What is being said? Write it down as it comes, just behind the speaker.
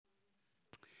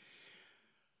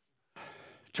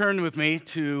Turn with me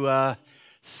to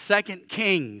 2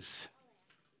 Kings.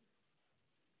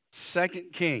 2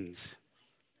 Kings.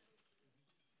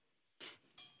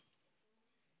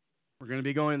 We're going to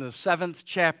be going to the 7th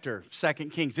chapter of 2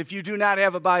 Kings. If you do not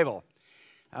have a Bible,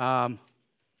 I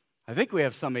think we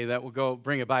have somebody that will go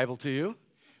bring a Bible to you.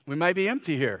 We might be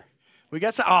empty here. We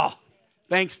got some. Oh,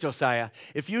 thanks, Josiah.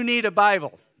 If you need a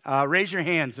Bible, raise your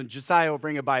hands and Josiah will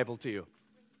bring a Bible to you.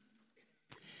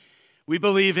 We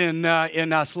believe in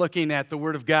us looking at the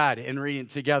Word of God and reading it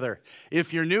together.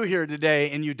 If you're new here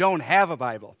today and you don't have a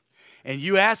Bible and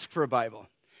you ask for a Bible,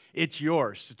 it's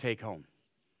yours to take home.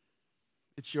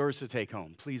 It's yours to take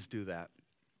home. Please do that.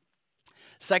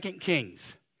 2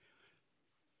 Kings.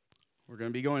 We're going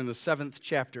to be going to the 7th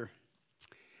chapter.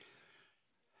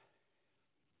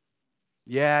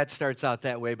 Yeah, it starts out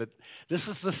that way, but this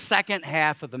is the second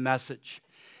half of the message.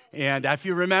 And if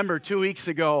you remember, 2 weeks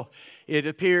ago, it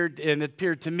appeared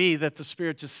to me that the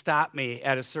Spirit just stopped me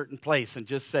at a certain place and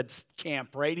just said, camp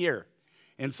right here.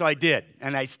 And so I did,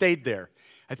 and I stayed there.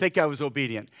 I think I was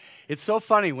obedient. It's so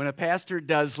funny when a pastor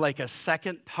does like a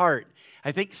second part.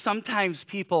 I think sometimes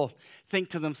people think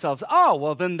to themselves, oh,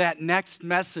 well, then that next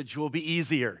message will be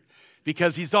easier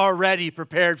because he's already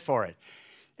prepared for it.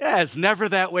 Yeah, it's never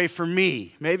that way for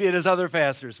me. Maybe it is other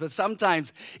pastors, but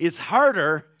sometimes it's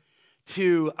harder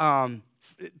to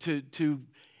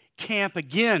camp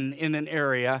again in an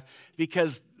area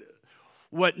because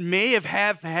what may have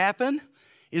happened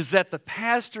is that the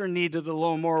pastor needed a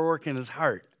little more work in his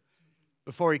heart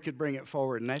before he could bring it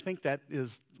forward. And I think that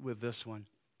is with this one.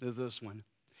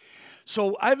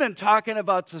 So I've been talking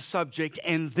about the subject,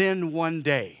 and then one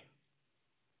day.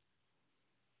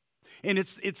 And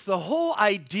it's the whole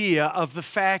idea of the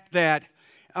fact that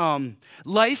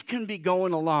life can be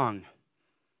going along,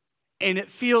 and it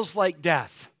feels like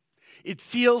death. It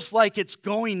feels like it's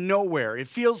going nowhere. It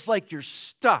feels like you're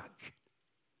stuck.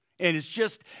 And it's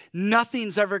just,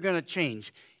 nothing's ever going to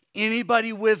change.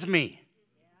 Anybody with me?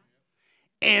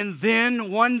 Yeah. And then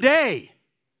one day.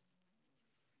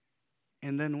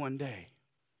 And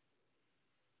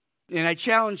I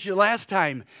challenged you last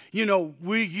time,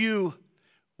 will you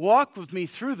walk with me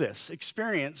through this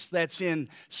experience that's in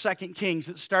 2 Kings?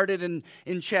 It started in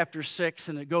chapter 6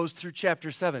 and it goes through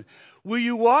chapter 7. Will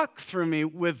you walk through me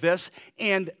with this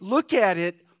and look at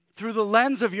it through the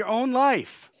lens of your own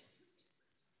life?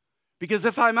 Because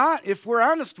if we're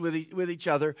honest with each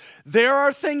other, there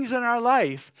are things in our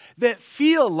life that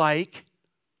feel like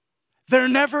they're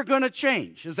never going to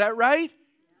change. Is that right?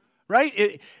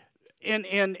 Right? And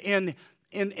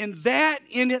that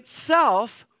in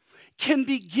itself can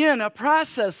begin a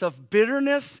process of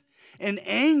bitterness and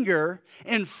anger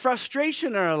and frustration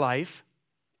in our life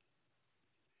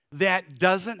that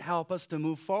doesn't help us to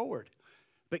move forward,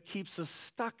 but keeps us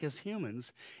stuck as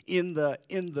humans in the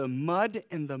mud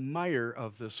and the mire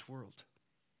of this world.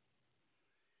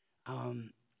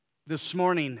 This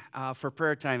morning for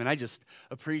prayer time, and I just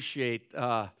appreciate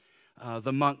the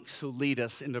monks who lead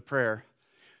us into prayer.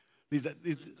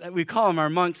 We call them our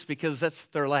monks because that's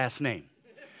their last name.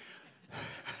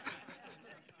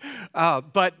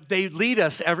 But they lead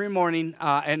us every morning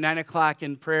at 9 o'clock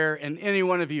in prayer, and any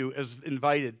one of you is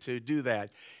invited to do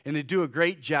that. And they do a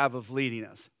great job of leading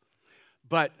us.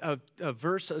 But a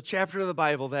chapter of the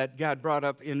Bible that God brought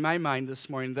up in my mind this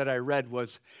morning that I read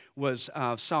was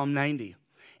Psalm 90.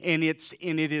 And it says,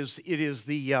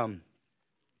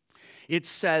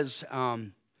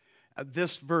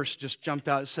 this verse just jumped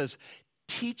out. It says,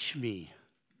 teach me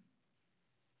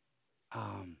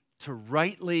to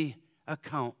rightly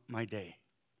account my day.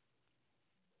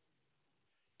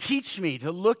 Teach me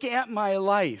to look at my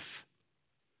life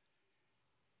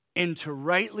and to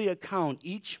rightly account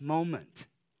each moment.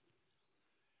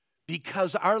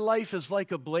 Because our life is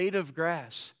like a blade of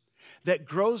grass that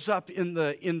grows up in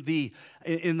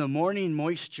the morning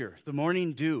moisture, the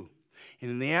morning dew,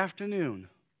 and in the afternoon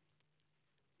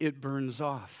it burns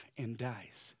off and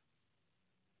dies.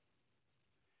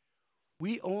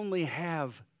 We only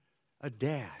have a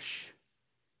dash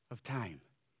of time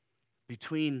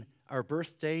between our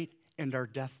birth date and our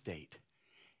death date.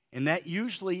 And that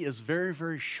usually is very,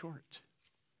 very short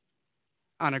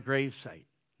on a gravesite. Isn't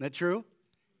that true?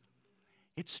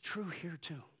 It's true here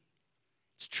too.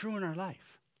 It's true in our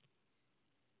life.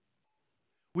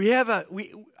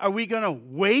 Are we going to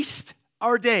waste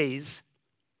our days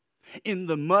in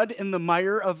the mud and the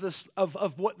mire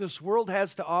of what this world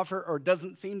has to offer or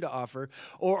doesn't seem to offer,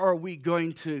 or are we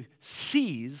going to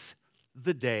seize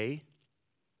the day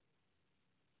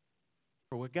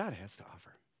for what God has to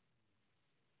offer?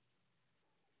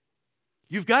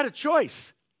 You've got a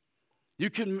choice. You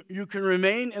can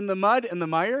remain in the mud and the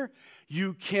mire.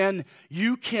 You can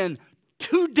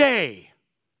today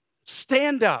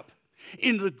stand up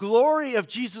in the glory of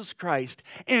Jesus Christ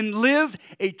and live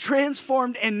a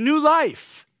transformed and new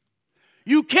life.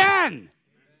 You can.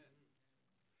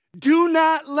 Do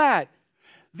not let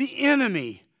the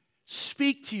enemy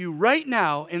speak to you right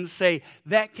now and say,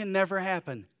 that can never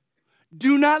happen.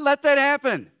 Do not let that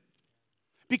happen.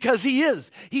 Because he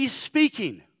is. He's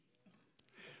speaking.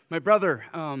 My brother,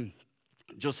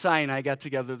 Josiah, and I got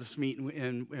together this meeting,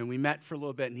 and we met for a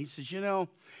little bit, and he says,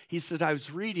 he said, I was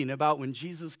reading about when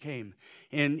Jesus came,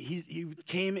 and he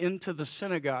came into the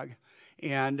synagogue,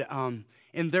 and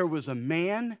there was a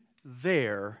man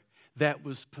there that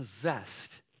was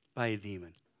possessed by a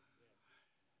demon.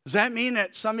 Does that mean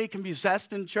that somebody can be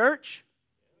possessed in church?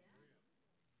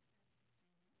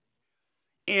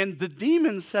 And the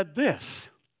demon said this.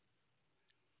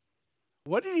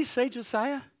 What did he say,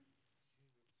 Josiah?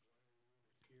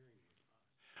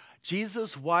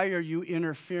 Jesus, why are you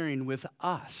interfering with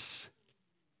us?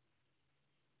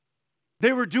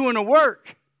 They were doing a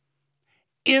work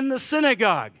in the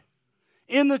synagogue,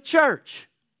 in the church.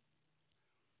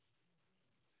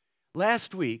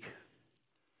 Last week,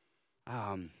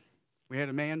 we had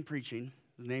a man preaching.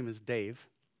 His name is Dave.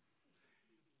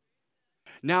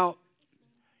 Now,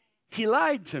 he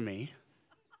lied to me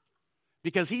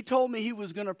because he told me he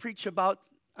was going to preach about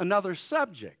another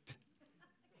subject.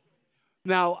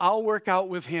 Now, I'll work out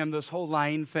with him this whole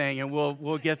lying thing, and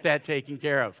we'll get that taken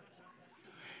care of.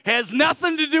 Has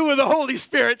nothing to do with the Holy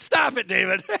Spirit. Stop it,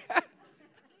 David.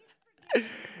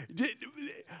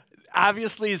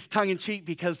 Obviously, it's tongue-in-cheek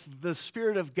because the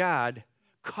Spirit of God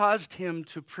caused him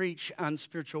to preach on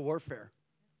spiritual warfare.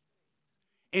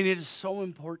 And it is so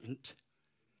important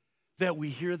that we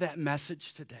hear that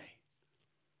message today.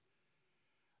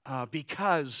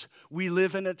 Because we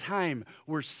live in a time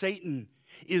where Satan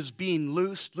is being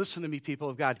loosed, listen to me, people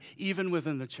of God, even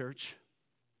within the church.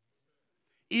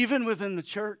 Even within the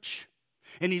church.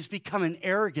 And he's becoming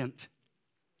arrogant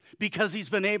because he's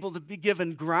been able to be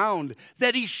given ground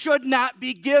that he should not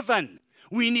be given.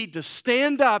 We need to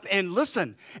stand up and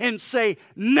listen and say,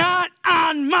 not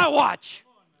on my watch.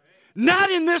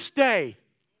 Not in this day.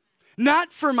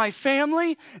 Not for my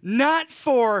family, not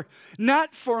for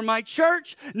my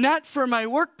church, not for my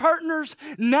work partners,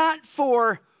 not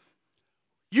for,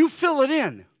 you fill it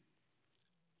in.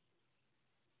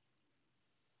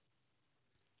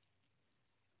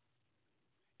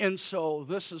 And so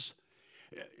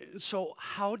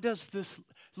how does this,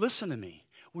 listen to me,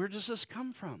 where does this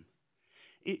come from?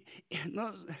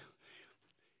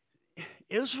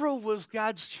 Israel was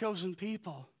God's chosen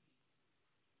people.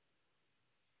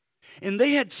 And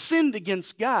they had sinned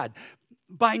against God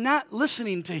by not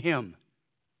listening to him.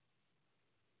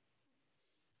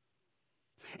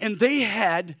 And they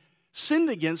had sinned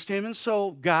against him, and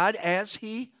so God, as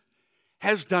he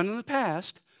has done in the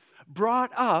past,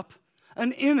 brought up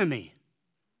an enemy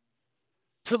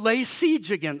to lay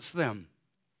siege against them.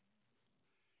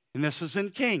 And this is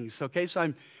in Kings, okay?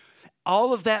 So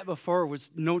all of that before was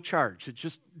no charge. It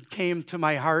just came to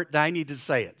my heart that I need to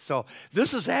say it. So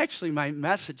this is actually my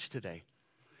message today.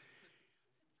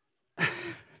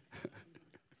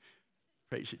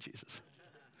 Praise you, Jesus.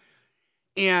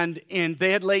 And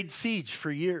they had laid siege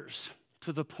for years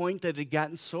to the point that it had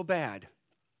gotten so bad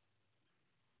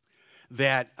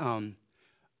that a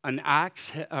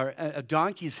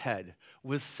donkey's head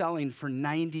was selling for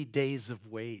 90 days of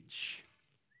wage.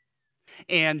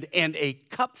 And a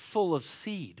cup full of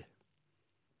seed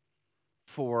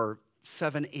for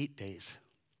 7-8 days.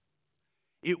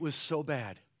 It was so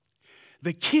bad.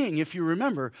 The king, if you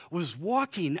remember, was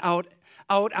walking out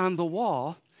on the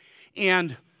wall,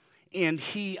 and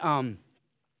he and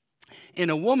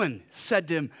a woman said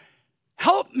to him,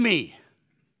 "Help me."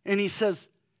 And he says,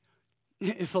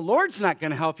 "If the Lord's not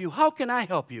going to help you, how can I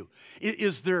help you?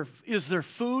 Is there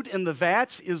food in the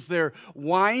vats? Is there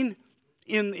wine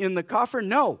in the coffer?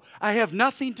 No, I have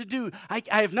nothing to do.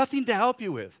 I have nothing to help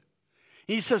you with."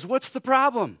 He says, "What's the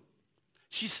problem?"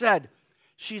 She said,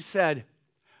 "The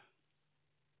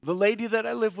lady that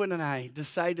I live with and I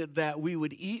decided that we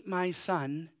would eat my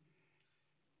son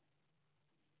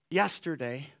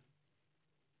yesterday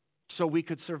so we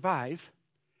could survive,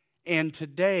 and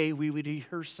today we would eat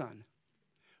her son.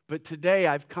 But today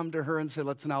I've come to her and said,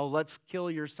 let's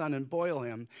kill your son and boil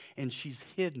him, and she's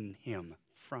hidden him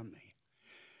from me."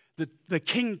 The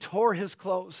king tore his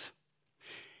clothes.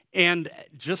 And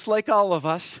just like all of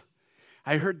us,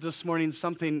 I heard this morning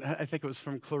something, I think it was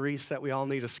from Clarice, that we all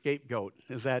need a scapegoat.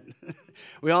 Is that?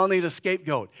 We all need a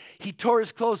scapegoat. He tore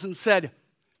his clothes and said,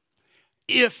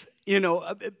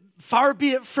 far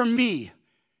be it from me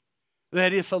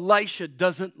that if Elisha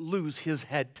doesn't lose his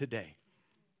head today.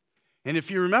 And if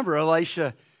you remember,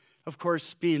 Elisha, of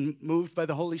course, being moved by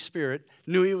the Holy Spirit,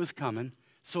 knew he was coming,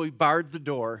 so he barred the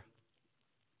door.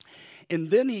 And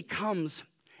then he comes,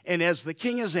 and as the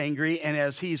king is angry, and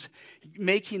as he's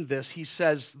making this, he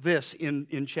says this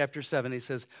in chapter 7. He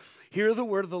says, hear the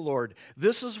word of the Lord.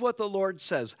 This is what the Lord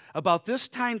says. About this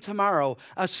time tomorrow,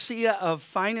 a seah of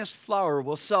finest flour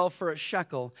will sell for a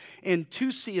shekel, and 2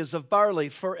 seahs of barley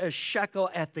for a shekel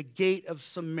at the gate of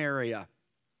Samaria.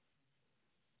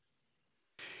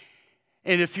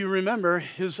 And if you remember,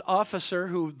 his officer,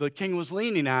 who the king was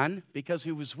leaning on, because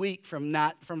he was weak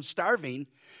from starving,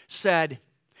 said,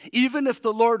 even if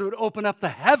the Lord would open up the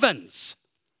heavens,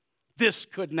 this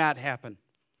could not happen.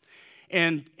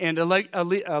 And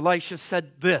Elisha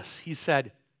said this. He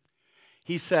said,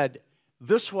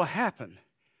 this will happen,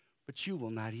 but you will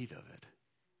not eat of it.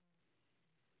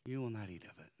 You will not eat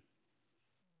of it.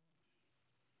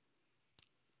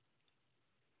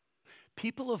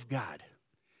 People of God,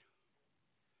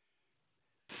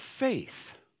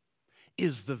 faith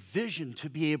is the vision to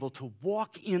be able to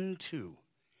walk into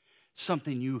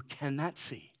something you cannot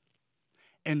see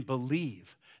and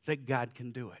believe that God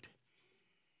can do it.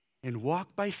 And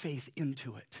walk by faith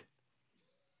into it.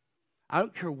 I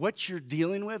don't care what you're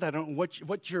dealing with. I don't know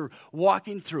what you're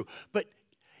walking through. But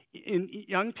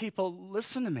young people,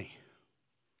 listen to me.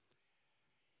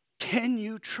 Can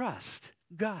you trust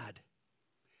God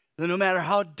that no matter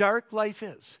how dark life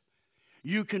is,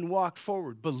 you can walk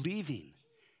forward believing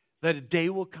that a day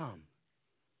will come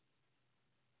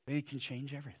that He can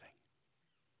change everything?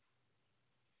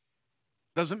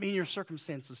 Doesn't mean your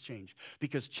circumstances change,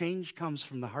 because change comes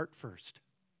from the heart first.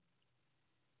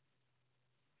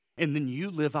 And then you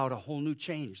live out a whole new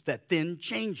change that then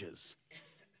changes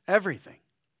everything.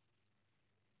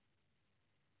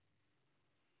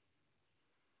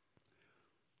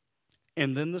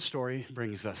 And then the story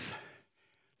brings us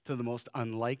to the most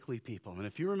unlikely people. And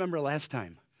if you remember last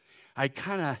time, I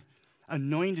kind of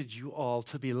anointed you all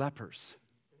to be lepers.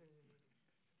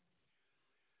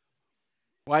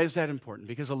 Why is that important?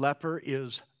 Because a leper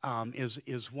is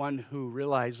one who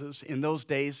realizes in those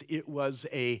days it was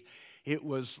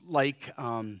like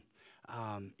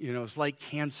it's like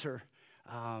cancer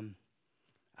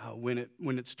when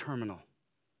it's terminal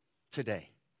today.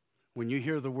 When you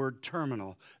hear the word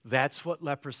terminal, that's what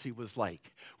leprosy was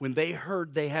like. When they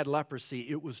heard they had leprosy,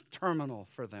 it was terminal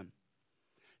for them.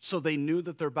 So they knew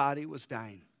that their body was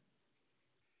dying.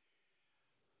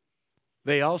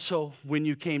 They also, when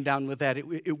you came down with that,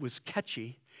 it was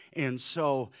catchy. And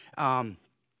so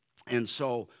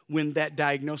when that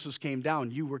diagnosis came down,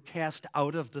 you were cast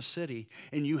out of the city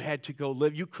and you had to go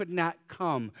live. You could not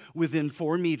come within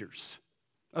 4 meters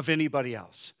of anybody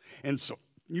else. And so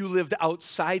you lived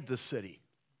outside the city.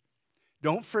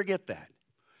 Don't forget that.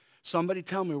 Somebody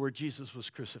tell me where Jesus was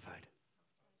crucified.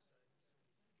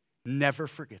 Never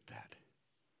forget that.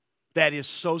 That is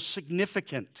so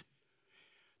significant,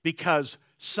 because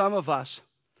some of us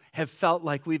have felt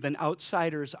like we've been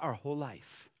outsiders our whole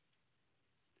life.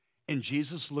 And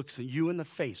Jesus looks at you in the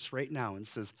face right now and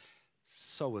says,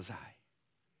 so was I.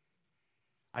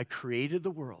 I created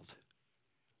the world,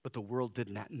 but the world did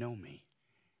not know me.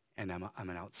 And I'm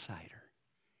an outsider.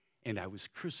 And I was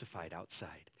crucified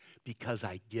outside because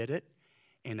I get it,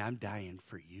 and I'm dying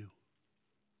for you.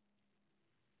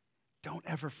 Don't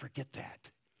ever forget that.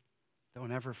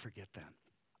 Don't ever forget that.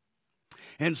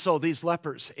 And so these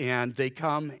lepers, and they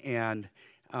come and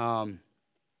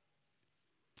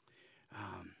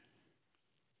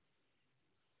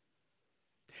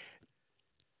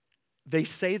they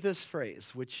say this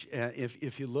phrase, which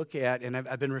if you look at, and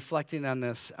I've been reflecting on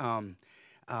this,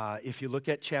 if you look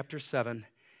at chapter 7,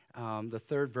 the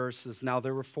 3rd verse is, now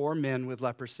there were 4 men with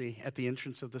leprosy at the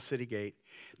entrance of the city gate.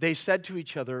 They said to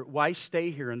each other, why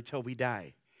stay here until we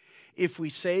die? If we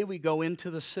say we go into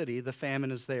the city, the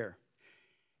famine is there,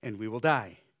 and we will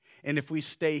die. And if we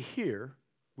stay here,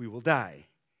 we will die.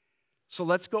 So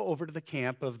let's go over to the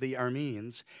camp of the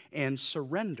Arameans and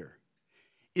surrender.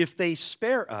 If they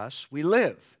spare us, we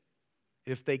live.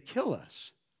 If they kill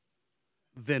us,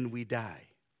 then we die.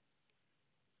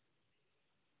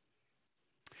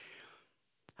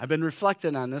 I've been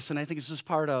reflecting on this, and I think this is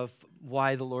part of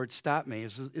why the Lord stopped me.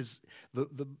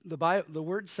 The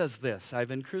word says this: I've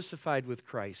been crucified with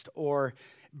Christ, or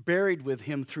buried with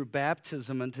him through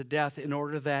baptism unto death, in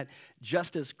order that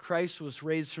just as Christ was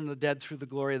raised from the dead through the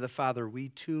glory of the Father, we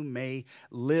too may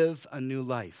live a new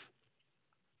life.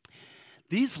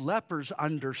 These lepers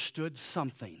understood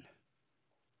something.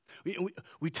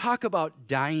 we talk about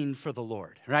dying for the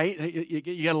Lord, right?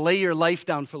 You got to lay your life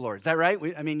down for the Lord. Is that right?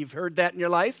 I mean, you've heard that in your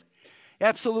life?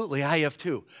 Absolutely, I have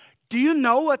too. Do you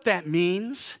know what that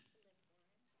means?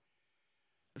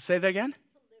 Say that again?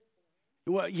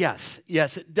 Well, yes,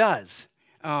 it does.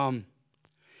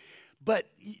 But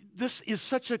this is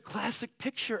such a classic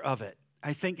picture of it.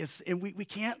 I think and we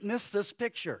can't miss this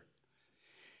picture.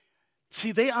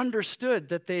 See, they understood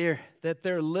that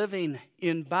they're living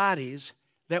in bodies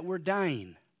that were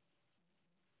dying.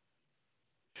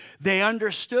 They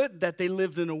understood that they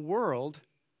lived in a world,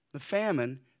 the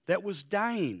famine, that was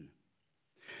dying.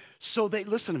 So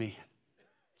listen to me.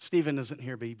 Stephen isn't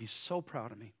here, but he'd be so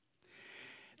proud of me.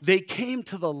 They came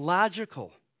to the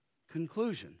logical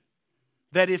conclusion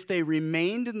that if they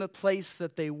remained in the place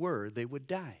that they were, they would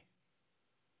die.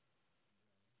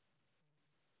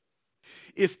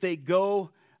 If they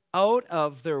go out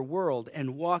of their world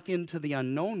and walk into the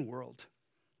unknown world,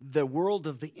 the world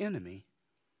of the enemy,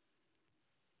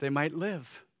 they might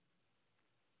live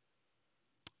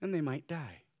and they might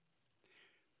die.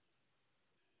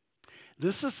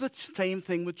 This is the same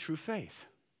thing with true faith.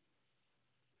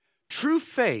 True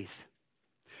faith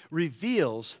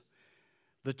reveals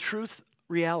the truth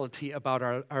reality about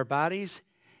our bodies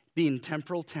being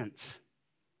temporal tents.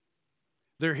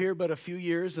 They're here but a few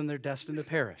years and they're destined to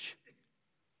perish.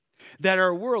 That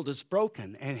our world is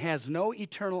broken and has no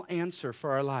eternal answer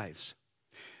for our lives.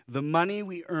 The money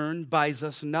we earn buys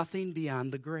us nothing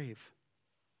beyond the grave.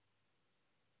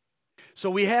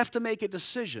 So we have to make a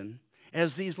decision,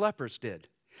 as these lepers did.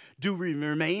 Do we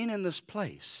remain in this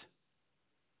place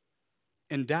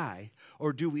and die,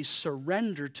 or do we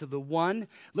surrender to the one,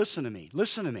 listen to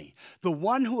me, the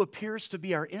one who appears to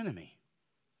be our enemy?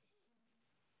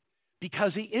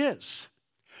 Because he is.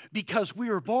 Because we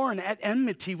were born at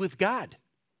enmity with God.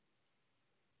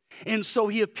 And so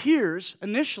he appears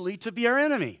initially to be our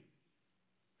enemy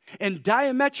and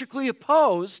diametrically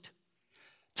opposed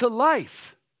to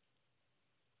life.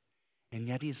 And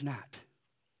yet he's not.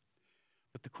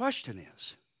 But the question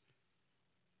is,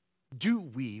 do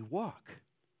we walk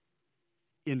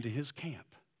into his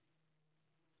camp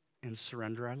and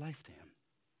surrender our life to him?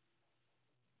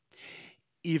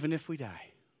 Even if we die.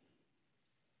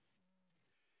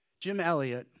 Jim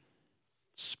Elliot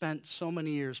spent so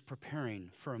many years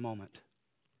preparing for a moment.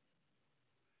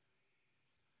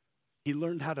 He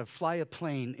learned how to fly a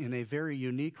plane in a very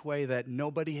unique way that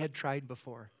nobody had tried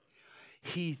before.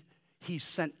 He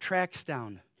sent tracks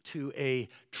down to a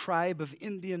tribe of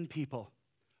Indian people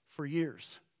for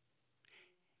years.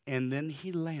 And then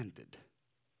he landed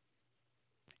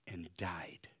and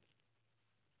died.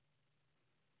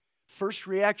 First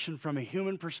reaction from a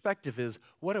human perspective is,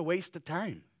 what a waste of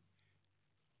time.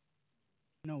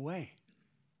 No way.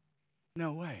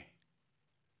 No way.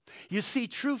 You see,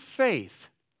 true faith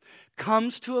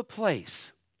comes to a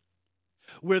place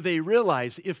where they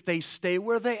realize if they stay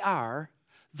where they are,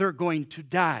 they're going to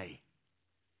die.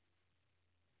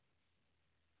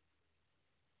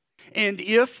 And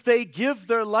if they give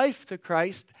their life to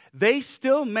Christ, they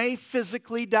still may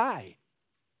physically die.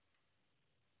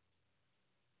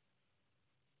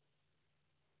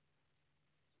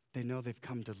 They know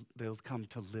they'll come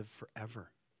to live forever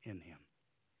in him,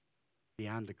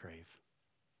 beyond the grave.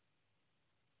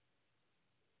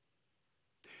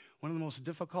 One of the most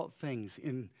difficult things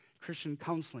in Christian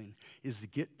counseling is to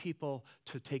get people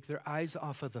to take their eyes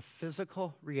off of the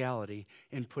physical reality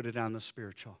and put it on the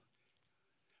spiritual.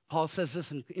 Paul says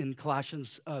this in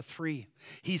Colossians 3.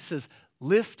 He says,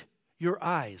 lift your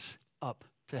eyes up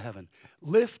to heaven.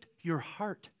 Lift your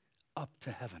heart up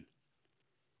to heaven.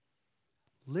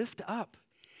 Lift up.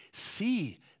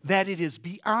 See that it is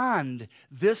beyond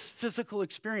this physical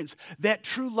experience, that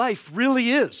true life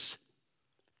really is.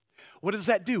 What does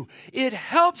that do? It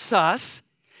helps us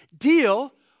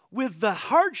deal with the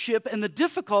hardship and the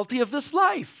difficulty of this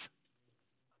life.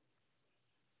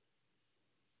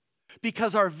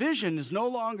 Because our vision is no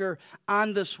longer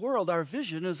on this world, our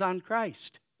vision is on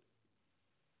Christ.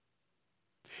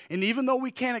 And even though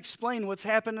we can't explain what's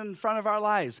happened in front of our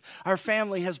lives, our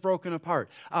family has broken apart.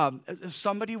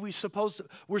 Somebody we're supposed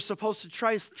to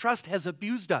trust has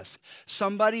abused us.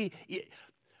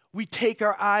 We take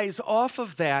our eyes off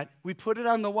of that, we put it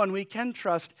on the one we can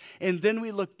trust, and then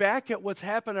we look back at what's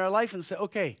happened in our life and say,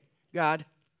 okay, God,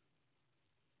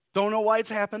 don't know why it's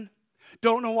happened,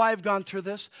 don't know why I've gone through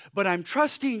this, but I'm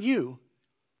trusting you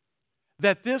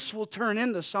that this will turn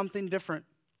into something different.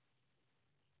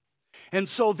 And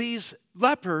so these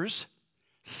lepers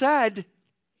said, if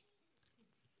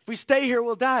we stay here,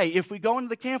 we'll die. If we go into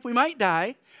the camp, we might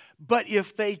die. But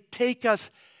if they take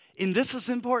us, and this is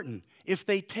important, if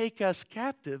they take us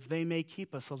captive, they may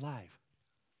keep us alive.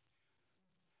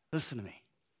 Listen to me.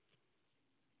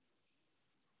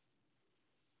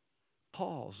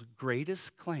 Paul's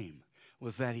greatest claim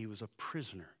was that he was a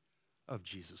prisoner of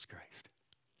Jesus Christ.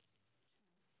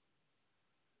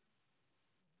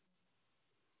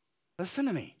 Listen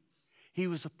to me. He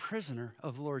was a prisoner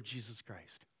of Lord Jesus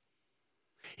Christ.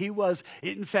 He was,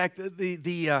 in fact, the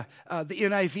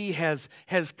NIV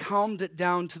has calmed it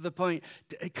down to the point,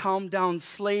 calmed down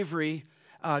slavery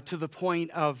to the point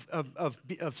of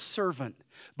servant.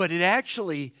 But it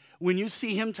actually, when you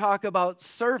see him talk about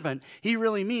servant, he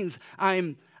really means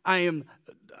I'm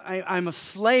a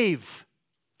slave.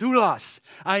 Doulos.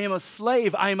 I am a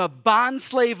slave. I am a bond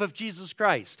slave of Jesus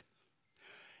Christ.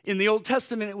 In the Old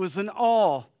Testament, it was an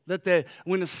all that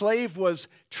when a slave was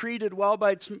treated well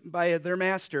by their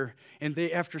master, and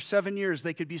after 7 years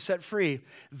they could be set free,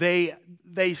 they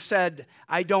said,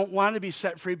 I don't want to be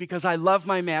set free because I love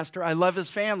my master, I love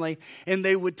his family, and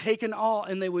they would take an awl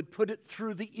and they would put it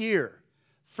through the ear,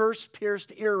 first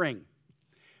pierced earring,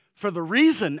 for the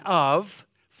reason of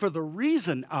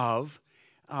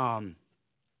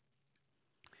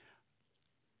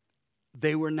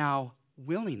they were now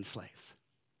willing slaves.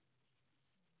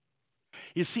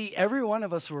 You see, every one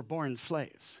of us were born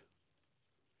slaves.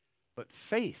 But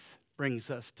faith brings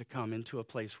us to come into a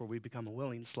place where we become a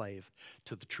willing slave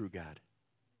to the true God.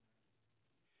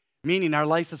 Meaning our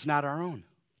life is not our own.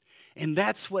 And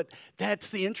that's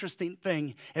the interesting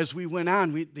thing as we went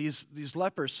on, these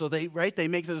lepers, so they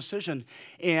make the decision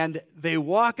and they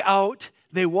walk out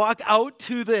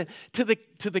to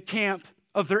the camp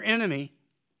of their enemy.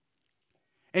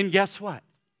 And guess what?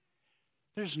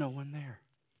 There's no one there.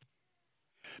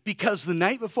 Because the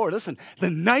night before,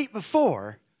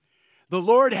 the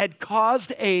Lord had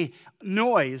caused a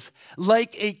noise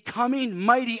like a coming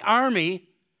mighty army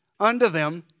unto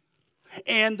them,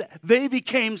 and they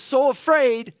became so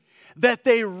afraid that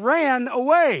they ran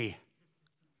away.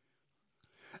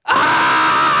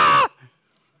 Ah!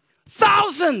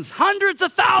 Thousands, hundreds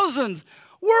of thousands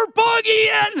were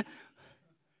boogieing.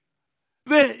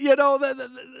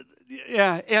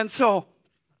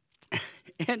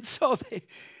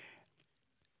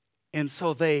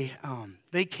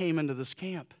 They came into this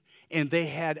camp, and they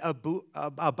had a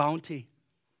bounty,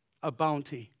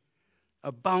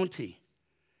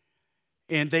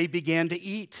 and they began to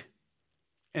eat,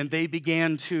 and they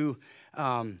began to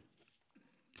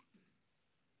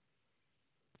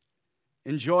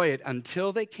enjoy it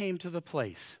until they came to the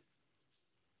place.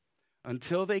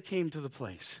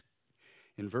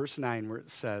 In verse 9 where it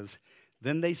says,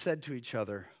 then they said to each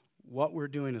other, what we're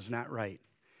doing is not right.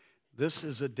 This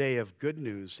is a day of good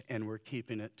news, and we're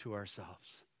keeping it to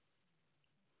ourselves.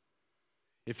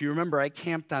 If you remember, I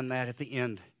camped on that at the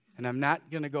end, and I'm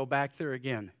not going to go back there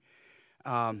again.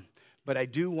 But I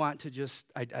do want to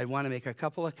I want to make a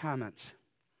couple of comments.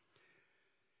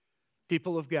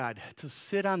 People of God, to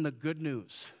sit on the good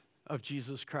news of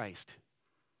Jesus Christ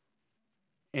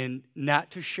and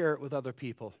not to share it with other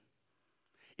people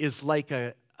is like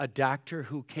a doctor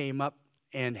who came up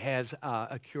and has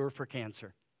a cure for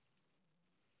cancer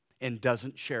and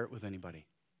doesn't share it with anybody.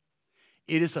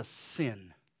 It is a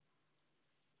sin.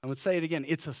 I would say it again,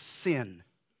 it's a sin.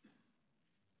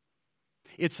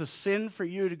 It's a sin for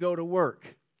you to go to work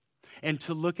and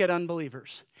to look at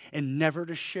unbelievers and never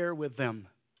to share with them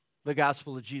the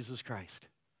gospel of Jesus Christ.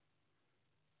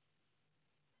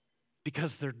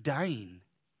 Because they're dying.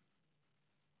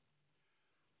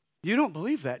 You don't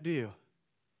believe that, do you?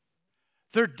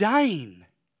 They're dying.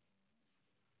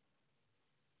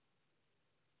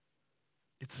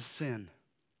 It's a sin.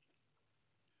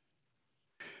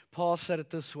 Paul said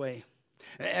it this way.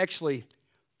 Actually,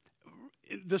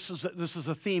 this is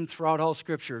a theme throughout all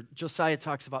Scripture. Josiah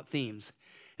talks about themes.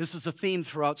 This is a theme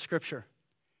throughout Scripture.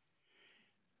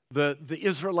 The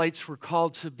Israelites were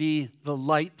called to be the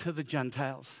light to the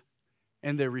Gentiles,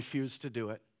 and they refused to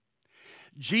do it.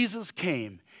 Jesus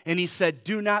came and he said,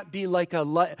 "Do not be like a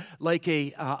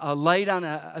light on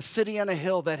a city on a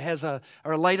hill that has or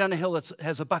a light on a hill that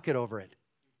has a bucket over it.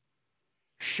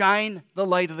 Shine the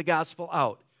light of the gospel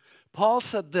out." Paul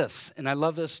said this, and I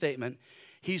love this statement.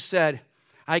 He said,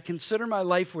 "I consider my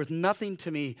life worth nothing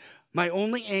to me. My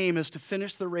only aim is to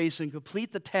finish the race and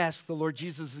complete the task the Lord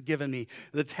Jesus has given me,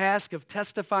 the task of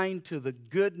testifying to the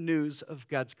good news of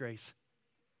God's grace."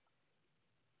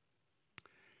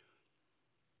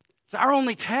 It's our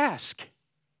only task.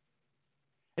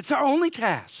 It's our only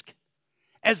task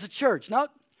as a church. Now,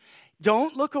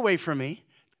 don't look away from me,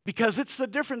 because it's the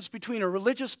difference between a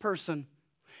religious person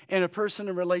and a person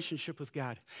in relationship with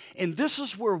God. And this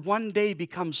is where one day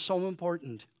becomes so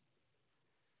important.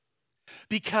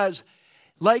 Because,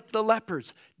 like the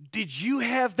lepers, did you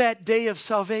have that day of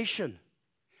salvation?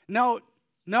 No.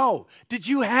 Did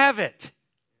you have it?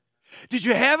 Did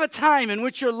you have a time in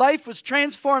which your life was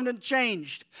transformed and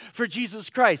changed for Jesus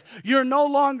Christ? You're no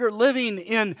longer living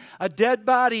in a dead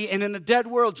body and in a dead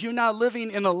world. You're now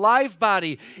living in a live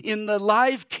body, in the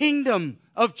live kingdom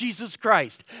of Jesus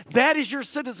Christ. That is your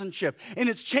citizenship, and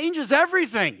it changes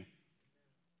everything.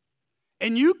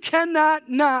 And you cannot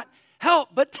not help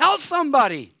but tell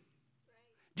somebody.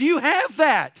 Do you have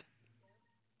that?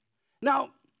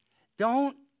 Now,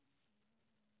 don't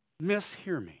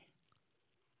mishear me.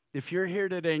 If you're here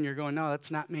today and you're going, no,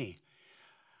 that's not me,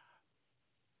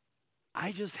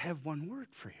 I just have one word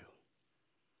for you.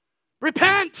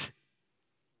 Repent!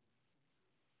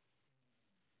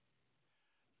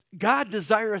 God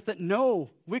desireth that no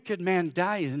wicked man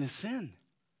die in his sin.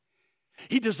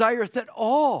 He desireth that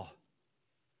all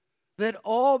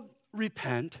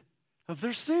repent of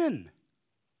their sin.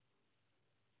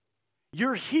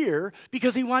 You're here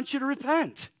because he wants you to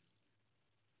repent.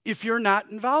 If you're not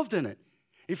involved in it.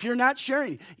 If you're not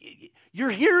sharing,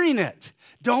 you're hearing it.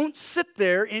 Don't sit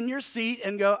there in your seat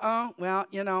and go, oh, well,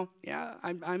 yeah,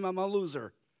 I'm a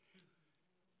loser.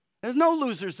 There's no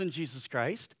losers in Jesus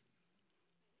Christ.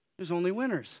 There's only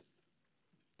winners.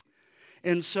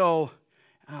 And so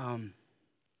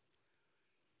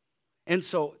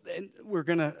we're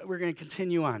gonna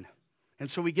continue on. And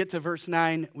so we get to verse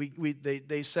 9,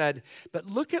 they said, but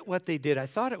look at what they did. I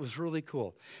thought it was really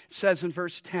cool. It says in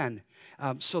verse 10,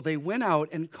 so they went out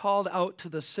and called out to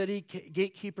the city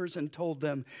gatekeepers and told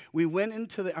them, we went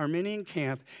into the Armenian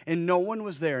camp and no one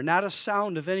was there, not a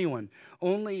sound of anyone,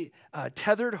 only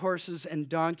tethered horses and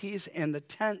donkeys and the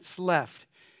tents left,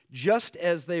 just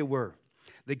as they were.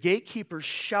 The gatekeepers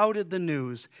shouted the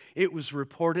news. It was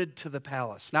reported to the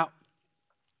palace. Now,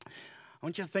 I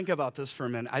want you to think about this for a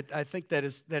minute. I think that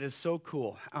is so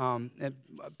cool. And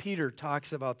Peter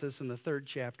talks about this in the 3rd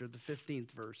chapter, the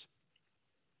 15th verse.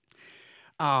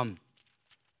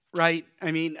 Right?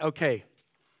 I mean, okay.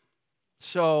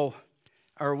 So,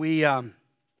 are we...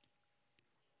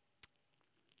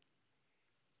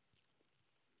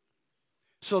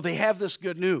 So they have this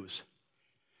good news,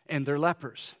 and they're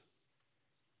lepers.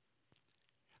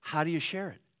 How do you share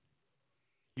it?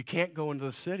 You can't go into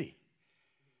the city.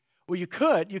 Well, you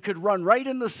could run right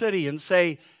in the city and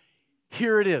say,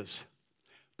 here it is.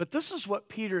 But this is what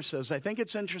Peter says. I think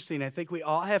it's interesting. I think we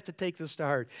all have to take this to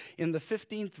heart. In the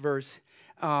 15th verse,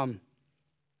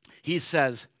 he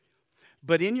says,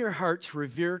 but in your hearts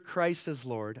revere Christ as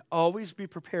Lord. Always be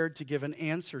prepared to give an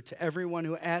answer to everyone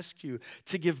who asks you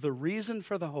to give the reason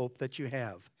for the hope that you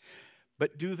have.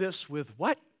 But do this with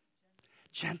what?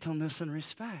 Gentleness and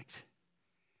respect.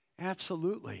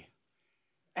 Absolutely.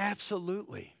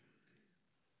 Absolutely.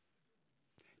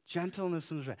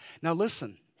 Gentleness and respect. Now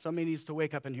listen, somebody needs to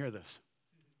wake up and hear this.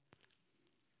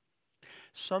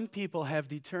 Some people have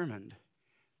determined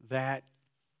that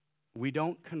we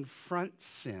don't confront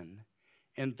sin,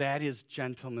 and that is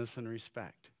gentleness and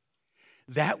respect.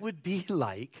 That would be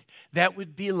like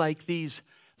these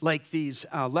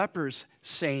lepers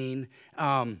saying,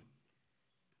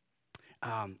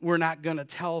 we're not going to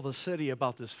tell the city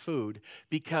about this food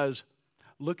because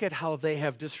look at how they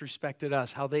have disrespected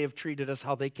us, how they have treated us,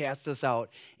 how they cast us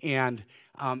out. And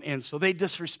so they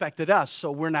disrespected us,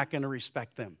 so we're not going to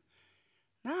respect them.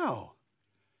 No.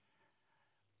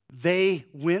 They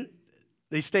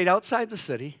stayed outside the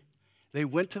city. They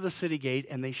went to the city gate,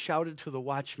 and they shouted to the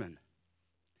watchman.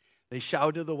 They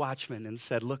shouted to the watchman and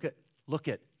said, look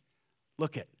it.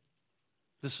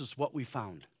 This is what we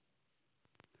found.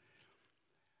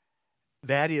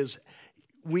 That is,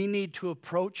 we need to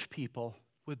approach people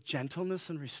with gentleness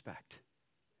and respect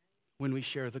when we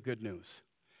share the good news.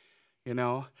 You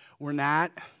know, we're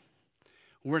not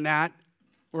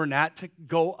to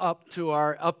go up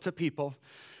to people,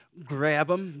 grab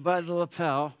them by the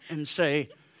lapel and say,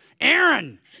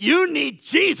 Aaron, you need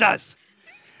Jesus.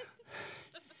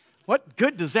 What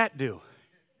good does that do?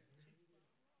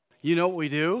 You know what we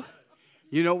do?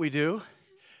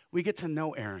 We get to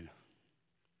know Aaron.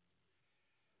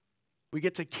 We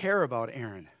get to care about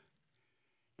Aaron.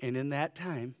 And in that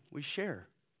time, we share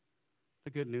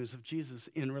the good news of Jesus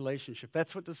in relationship.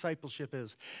 That's what discipleship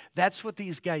is. That's what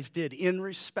these guys did. In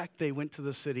respect, they went to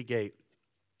the city gate.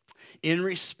 In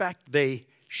respect, they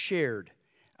shared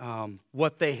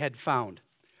what they had found.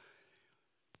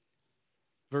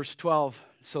 Verse 12,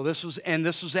 this was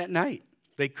at night.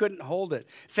 They couldn't hold it.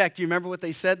 In fact, do you remember what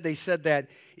they said? They said that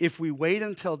if we wait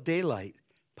until daylight,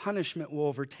 punishment will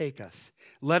overtake us.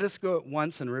 Let us go at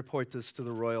once and report this to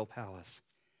the royal palace.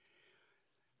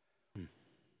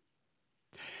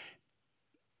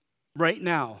 Right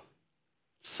now,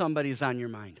 somebody's on your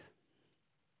mind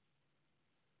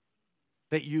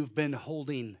that you've been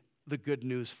holding the good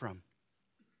news from.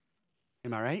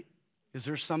 Am I right? Is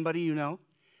there somebody you know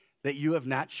that you have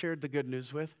not shared the good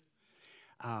news with?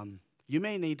 You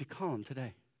may need to call them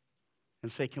today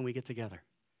and say, can we get together?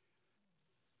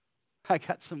 I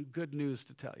got some good news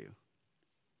to tell you.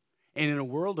 And in a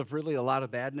world of really a lot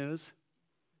of bad news,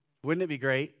 wouldn't it be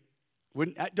great?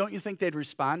 Don't you think they'd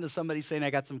respond to somebody saying, I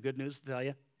got some good news to tell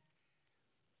you?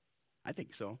 I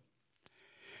think so.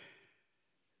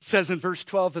 It says in verse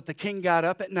 12 that the king got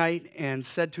up at night and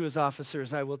said to his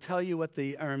officers, I will tell you what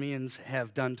the Arameans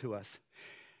have done to us.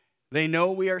 They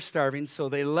know we are starving, so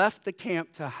they left the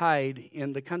camp to hide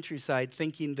in the countryside,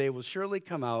 thinking they will surely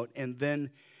come out and then,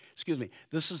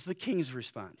 this is the king's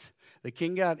response. The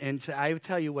king got and said, I will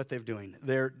tell you what they're doing.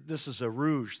 This is a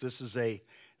ruse. They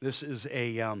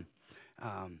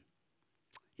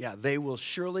will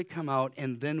surely come out,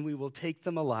 and then we will take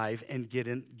them alive and get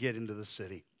into the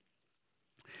city.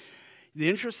 The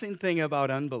interesting thing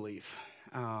about unbelief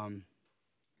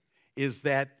is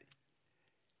that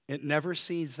it never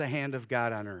sees the hand of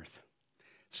God on earth.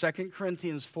 2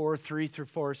 Corinthians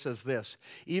 4:3-4 says this,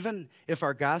 even if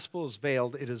our gospel is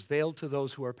veiled, it is veiled to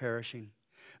those who are perishing.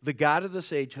 The God of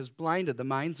this age has blinded the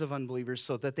minds of unbelievers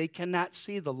so that they cannot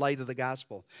see the light of the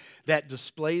gospel that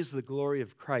displays the glory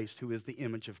of Christ, who is the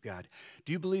image of God.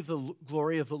 Do you believe the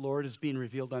glory of the Lord is being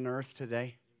revealed on earth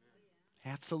today?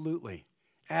 Absolutely.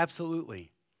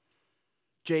 Absolutely.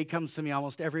 Jay comes to me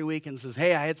almost every week and says,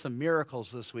 hey, I had some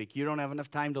miracles this week. You don't have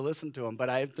enough time to listen to them, but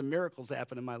I had some miracles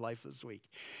happen in my life this week.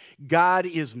 God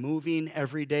is moving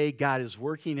every day. God is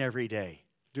working every day.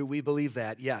 Do we believe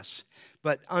that? Yes.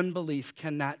 But unbelief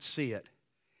cannot see it.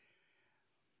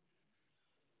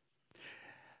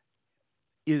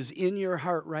 Is in your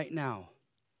heart right now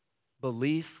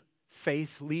belief,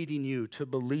 faith leading you to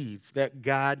believe that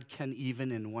God can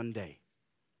even in one day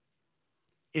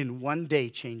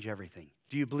change everything?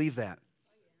 Do you believe that?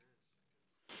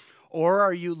 Or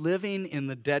are you living in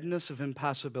the deadness of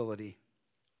impossibility?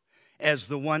 As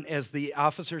the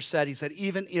officer said, he said,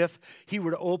 even if he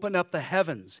were to open up the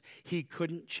heavens, he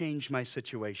couldn't change my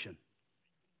situation.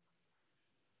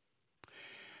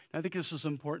 I think this is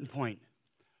an important point.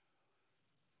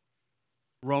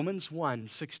 Romans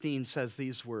 1:16 says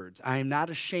these words, I am not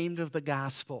ashamed of the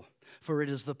gospel, for it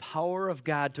is the power of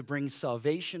God to bring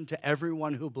salvation to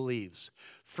everyone who believes,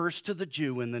 first to the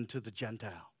Jew and then to the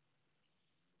Gentile.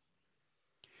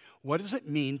 What does it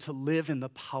mean to live in the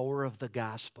power of the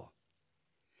gospel?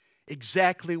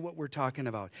 Exactly what we're talking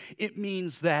about. It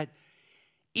means that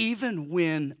even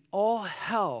when all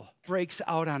hell breaks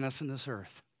out on us in this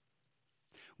earth,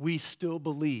 we still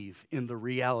believe in the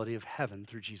reality of heaven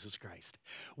through Jesus Christ.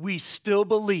 We still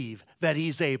believe that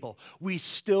He's able. We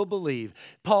still believe.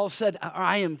 Paul said,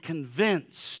 I am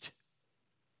convinced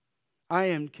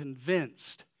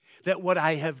that what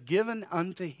I have given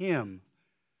unto Him,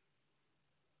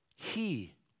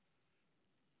 He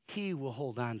will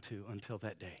hold on to until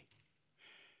that day.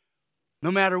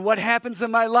 No matter what happens in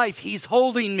my life, He's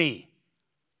holding me.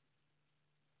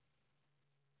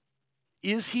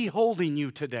 Is He holding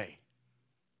you today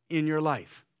in your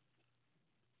life?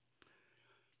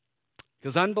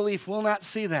 Because unbelief will not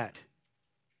see that.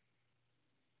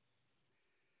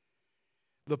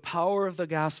 The power of the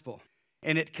gospel.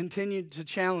 And it continues to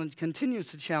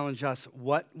challenge us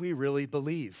what we really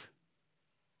believe.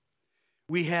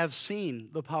 We have seen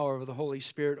the power of the Holy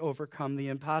Spirit overcome the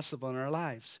impossible in our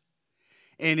lives.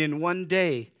 And in one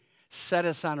day, set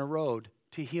us on a road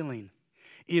to healing.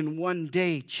 In one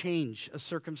day, change a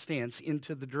circumstance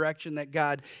into the direction that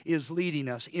God is leading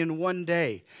us. In one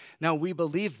day. Now, we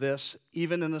believe this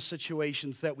even in the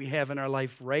situations that we have in our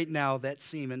life right now that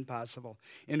seem impossible.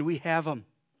 And we have them.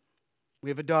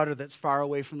 We have a daughter that's far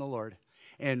away from the Lord.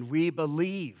 And we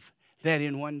believe that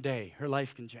in one day, her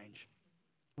life can change.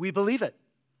 We believe it.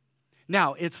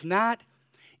 Now, it's not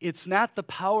the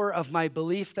power of my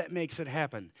belief that makes it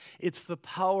happen. It's the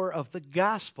power of the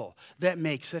gospel that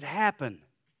makes it happen.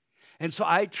 And so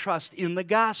I trust in the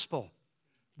gospel.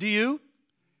 Do you?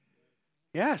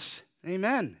 Yes.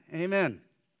 Amen. Amen.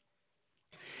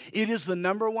 It is the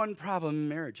number one problem in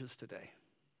marriages today.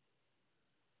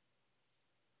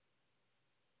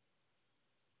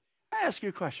 I ask you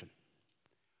a question.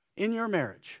 In your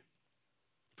marriage,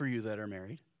 for you that are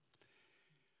married,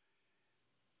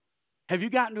 have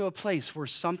you gotten to a place where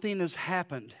something has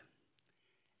happened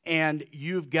and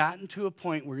you've gotten to a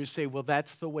point where you say, well,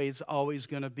 that's the way it's always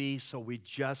going to be, so we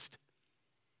just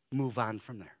move on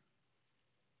from there?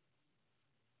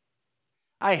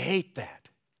 I hate that.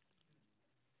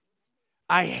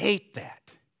 I hate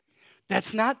that.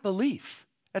 That's not belief.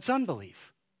 That's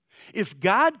unbelief. If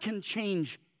God can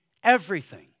change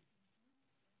everything,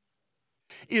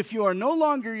 if you are no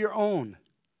longer your own,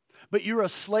 but you're a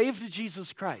slave to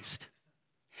Jesus Christ,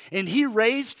 and he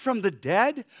raised from the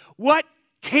dead, what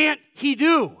can't he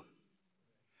do?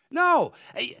 No.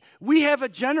 We have a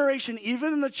generation,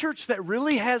 even in the church, that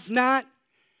really has not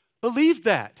believed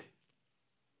that.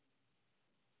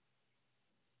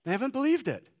 They haven't believed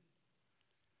it.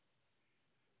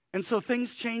 And so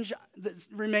things change,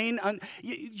 remain.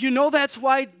 You know that's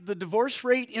why the divorce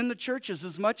rate in the church is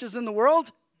as much as in the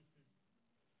world?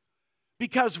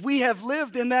 Because we have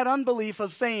lived in that unbelief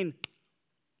of saying,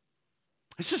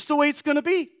 it's just the way it's going to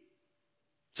be.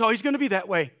 It's always going to be that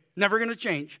way. Never going to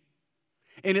change.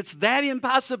 And it's that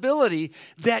impossibility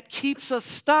that keeps us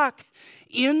stuck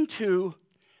into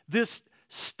this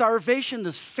starvation,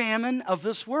 this famine of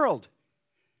this world.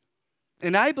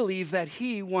 And I believe that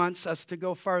he wants us to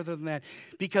go farther than that,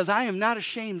 because I am not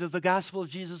ashamed of the gospel of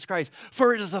Jesus Christ,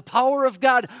 for it is the power of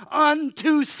God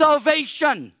unto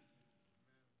salvation.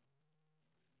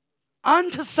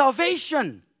 Unto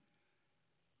salvation.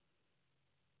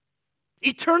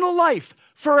 Eternal life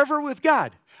forever with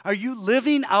God. Are you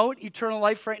living out eternal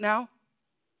life right now?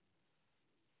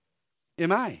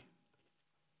 Am I?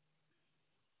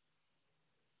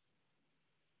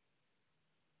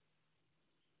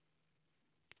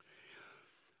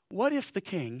 What if the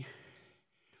king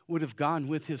would have gone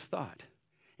with his thought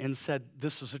and said,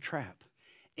 this is a trap,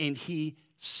 and he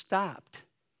stopped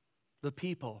the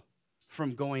people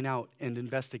from going out and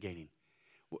investigating?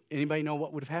 Anybody know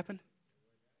what would have happened?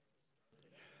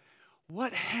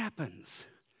 What happens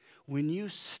when you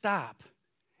stop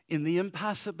in the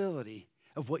impossibility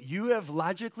of what you have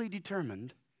logically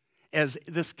determined as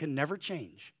this can never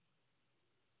change?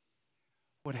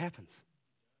 What happens?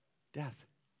 Death.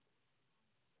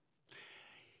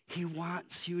 He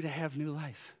wants you to have new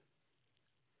life.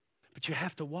 But you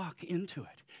have to walk into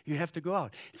it. You have to go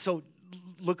out. So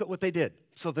look at what they did.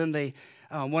 So then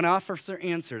one officer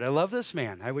answered, I love this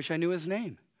man. I wish I knew his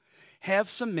name. Have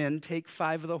some men take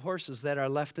 5 of the horses that are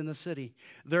left in the city.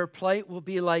 Their plight will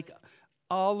be like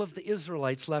all of the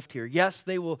Israelites left here. Yes,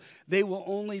 they will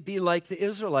only be like the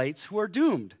Israelites who are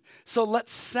doomed. So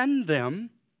let's send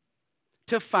them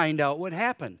to find out what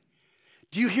happened.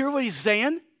 Do you hear what he's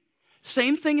saying?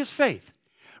 Same thing as faith,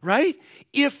 right?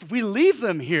 If we leave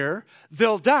them here,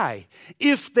 they'll die.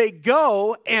 If they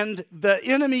go and the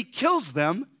enemy kills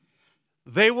them,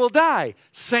 they will die.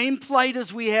 Same plight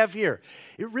as we have here.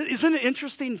 Isn't it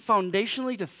interesting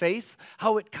foundationally to faith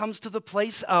how it comes to the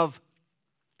place of,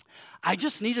 I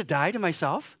just need to die to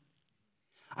myself?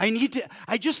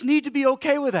 I just need to be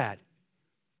okay with that.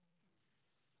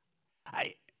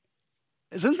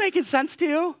 Isn't it making sense to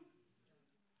you?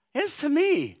 It is to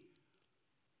me.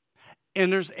 And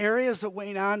there's areas that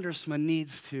Wayne Ondersma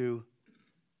needs to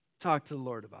talk to the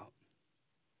Lord about.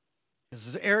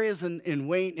 There's areas in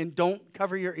Wayne, and don't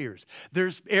cover your ears.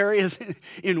 There's areas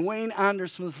in Wayne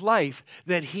Ondersma's life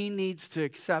that he needs to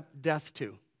accept death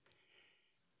to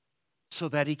so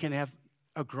that he can have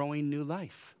a growing new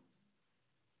life.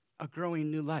 A growing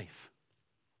new life.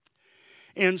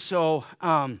 And so,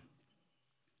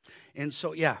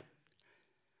 yeah.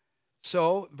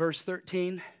 So, verse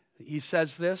 13, he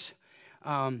says this.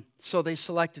 So they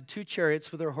selected 2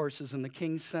 chariots with their horses, and the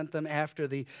king sent them after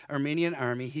the Armenian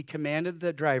army. He commanded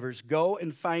the drivers, go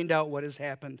and find out what has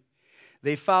happened.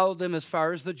 They followed them as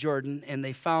far as the Jordan, and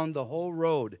they found the whole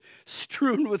road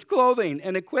strewn with clothing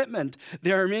and equipment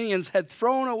the Armenians had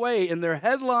thrown away in their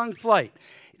headlong flight.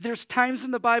 There's times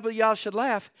in the Bible y'all should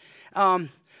laugh.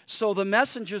 So the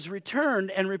messengers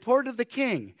returned and reported the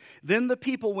king. Then the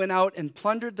people went out and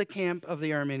plundered the camp of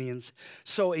the Armenians.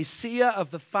 So a seah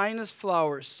of the finest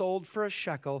flour sold for a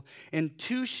shekel, and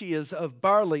 2 sheahs of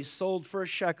barley sold for a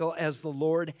shekel, as the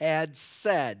Lord had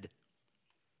said.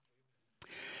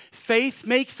 Faith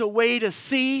makes a way to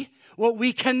see what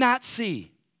we cannot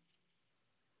see.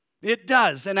 It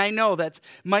does, and I know that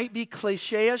might be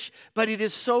cliche-ish, but it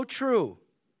is so true.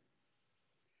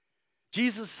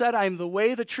 Jesus said, I am the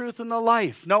way, the truth, and the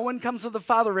life. No one comes to the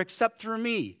Father except through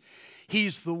me.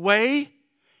 He's the way,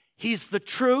 he's the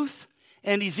truth,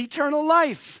 and he's eternal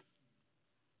life.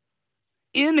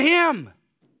 In him,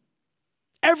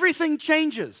 everything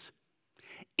changes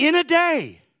in a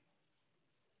day.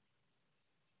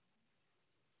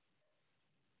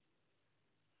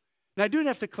 Now, I do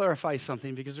have to clarify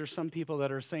something, because there's some people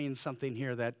that are saying something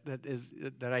here that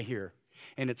I hear,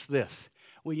 and it's this.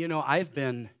 Well, you know, I've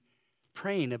been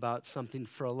praying about something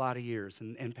for a lot of years.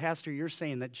 And Pastor, you're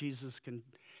saying that Jesus can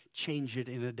change it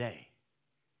in a day.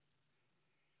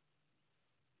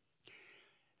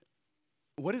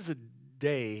 What is a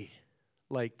day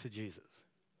like to Jesus?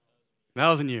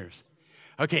 1,000 years.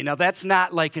 Okay, now that's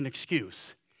not like an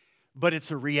excuse, but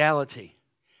it's a reality.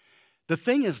 The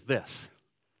thing is this.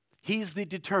 He's the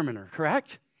determiner,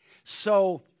 correct?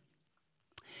 So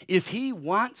if he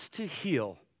wants to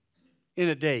heal in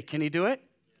a day, can he do it?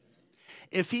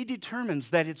 If he determines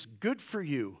that it's good for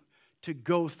you to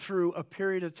go through a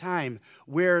period of time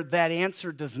where that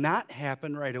answer does not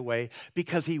happen right away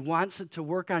because he wants it to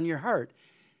work on your heart,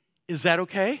 is that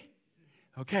okay?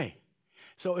 Okay.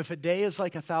 So if a day is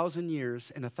like 1,000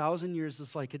 years and 1,000 years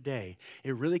is like a day,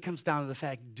 it really comes down to the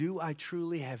fact, do I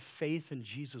truly have faith in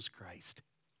Jesus Christ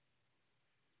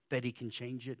that he can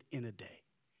change it in a day?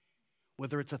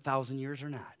 Whether it's 1,000 years or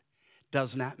not,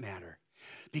 does not matter.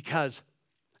 Because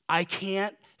I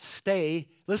can't stay,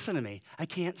 listen to me, I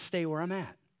can't stay where I'm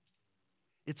at.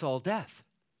 It's all death.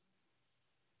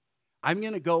 I'm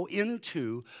going to go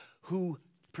into who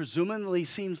presumably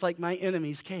seems like my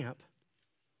enemy's camp,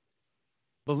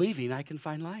 believing I can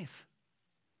find life.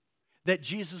 That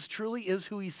Jesus truly is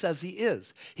who he says he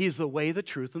is. He's the way, the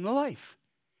truth, and the life.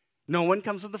 No one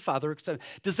comes to the Father except.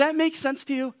 Does that make sense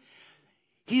to you?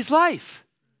 He's life.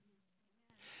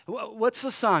 What's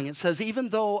the song? It says, even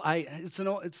though I think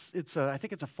it's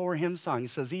a 4-hymn song. It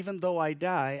says, even though I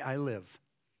die, I live.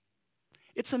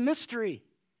 It's a mystery.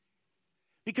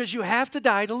 Because you have to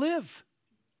die to live.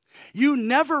 You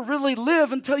never really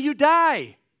live until you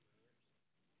die.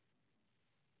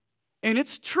 And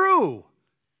it's true.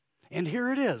 And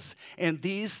here it is. And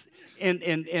these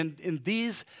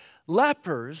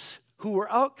lepers who were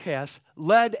outcasts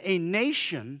led a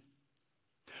nation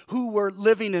who were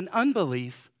living in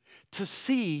unbelief to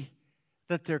see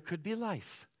that there could be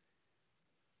life.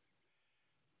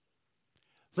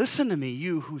 Listen to me,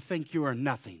 you who think you are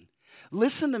nothing.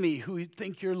 Listen to me, who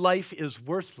think your life is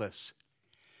worthless.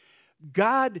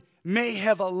 God may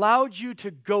have allowed you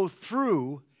to go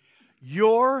through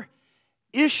your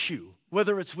issue,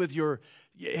 whether it's with you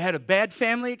had a bad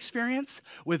family experience,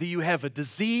 whether you have a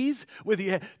disease,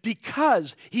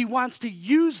 because he wants to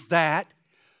use that,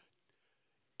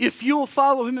 if you'll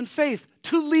follow him in faith,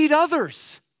 to lead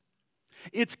others.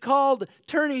 It's called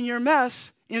turning your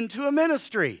mess into a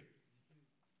ministry.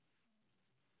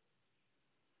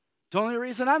 It's the only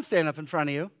reason I'm standing up in front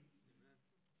of you.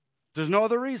 There's no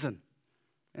other reason.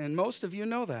 And most of you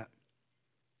know that.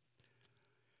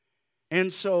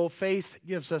 And so faith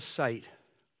gives us sight.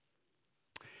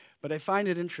 But I find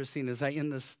it interesting as I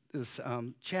end this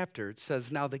chapter, it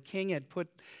says, now the king had put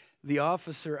the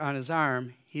officer on his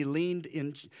arm, he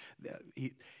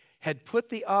had put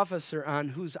the officer on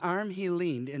whose arm he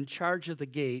leaned in charge of the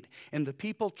gate, and the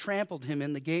people trampled him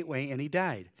in the gateway, and he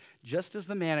died, just as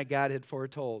the man of God had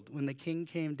foretold when the king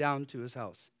came down to his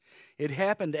house. It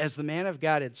happened as the man of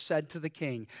God had said to the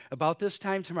king, about this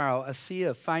time tomorrow, a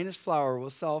seah of finest flour will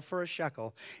sell for a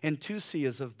shekel, and 2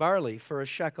 seahs of barley for a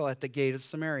shekel at the gate of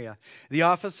Samaria. The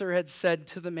officer had said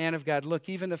to the man of God, look,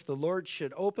 even if the Lord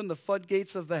should open the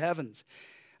floodgates of the heavens,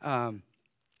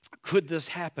 could this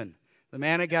happen? The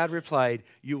man of God replied,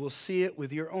 you will see it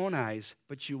with your own eyes,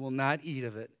 but you will not eat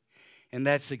of it. And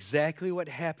that's exactly what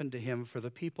happened to him, for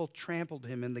the people trampled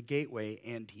him in the gateway,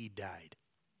 and he died.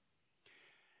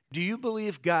 Do you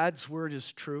believe God's word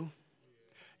is true?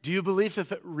 Do you believe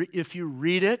if you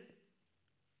read it,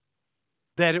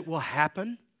 that it will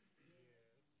happen?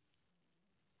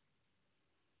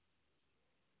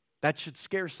 That should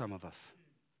scare some of us.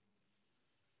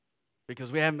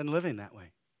 Because we haven't been living that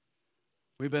way.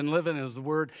 We've been living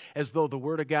as though the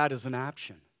Word of God is an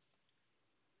option.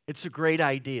 It's a great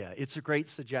idea. It's a great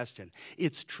suggestion.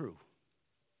 It's true.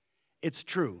 It's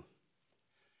true.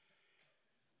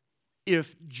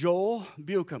 If Joel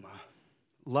Buchema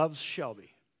loves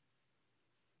Shelby,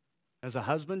 as a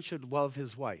husband should love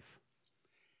his wife,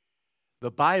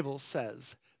 the Bible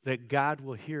says that God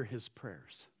will hear his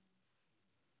prayers.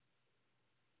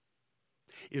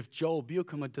 If Joel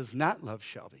Buchema does not love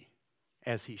Shelby,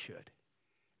 as he should,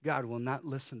 God will not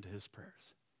listen to his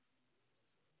prayers.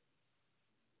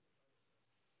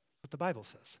 That's what the Bible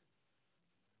says.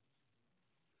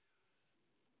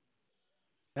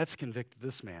 That's convicted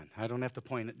this man. I don't have to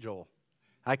point at Joel.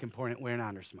 I can point at Wayne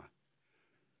Ondersma.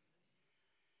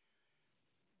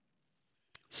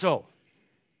 So,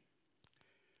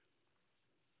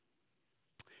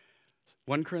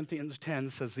 1 Corinthians 10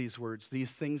 says these words,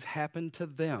 these things happened to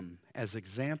them as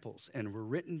examples and were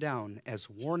written down as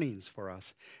warnings for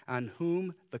us, on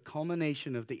whom the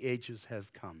culmination of the ages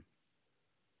have come.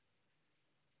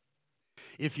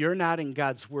 If you're not in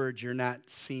God's word, you're not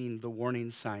seeing the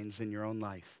warning signs in your own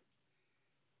life.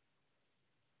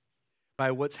 by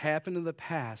what's happened in the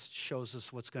past shows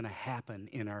us what's going to happen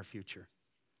in our future.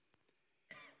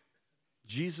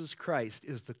 Jesus Christ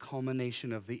is the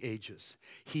culmination of the ages.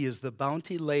 He is the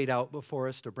bounty laid out before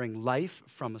us to bring life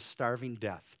from a starving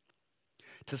death,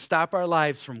 to stop our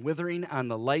lives from withering on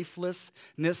the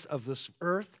lifelessness of this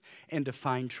earth, and to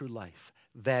find true life.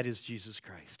 That is Jesus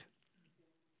Christ.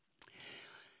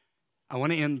 I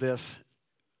want to end this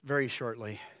very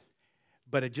shortly,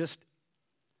 but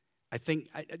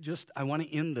I want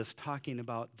to end this talking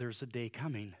about there's a day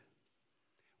coming.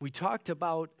 We talked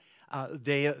about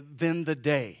then the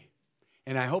day.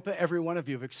 And I hope that every one of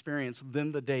you have experienced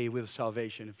then the day with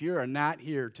salvation. If you are not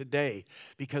here today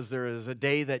because there is a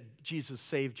day that Jesus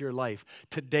saved your life,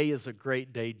 today is a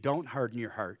great day. Don't harden your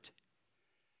heart.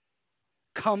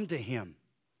 Come to Him.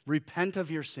 Repent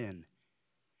of your sin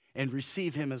and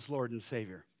receive Him as Lord and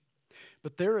Savior.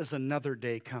 But there is another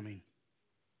day coming.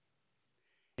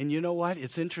 And you know what?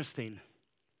 It's interesting.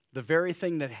 The very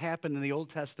thing that happened in the Old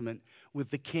Testament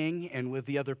with the king and with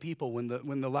the other people when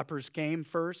the lepers came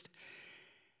first,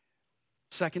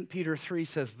 2 Peter 3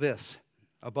 says this,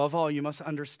 above all, you must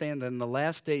understand that in the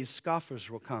last days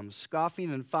scoffers will come,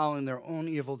 scoffing and following their own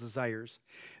evil desires.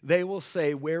 They will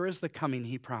say, where is the coming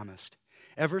He promised?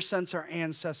 Ever since our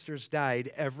ancestors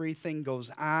died, everything goes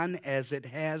on as it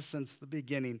has since the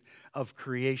beginning of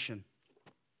creation.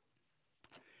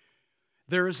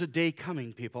 There is a day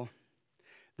coming, people.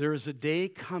 There is a day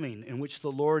coming in which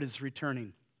the Lord is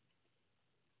returning.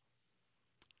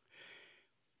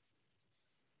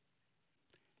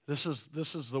 This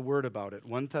is the word about it.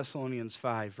 1 Thessalonians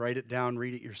 5. Write it down,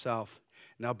 read it yourself.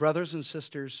 Now, brothers and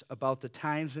sisters, about the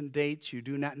times and dates you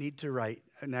do not need to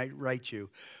write you,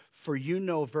 for you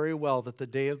know very well that the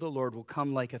day of the Lord will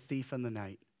come like a thief in the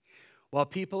night. While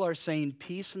people are saying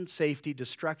peace and safety,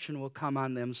 destruction will come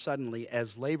on them suddenly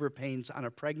as labor pains on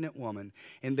a pregnant woman,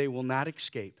 and they will not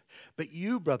escape. But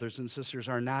you, brothers and sisters,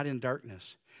 are not in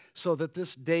darkness, so that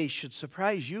this day should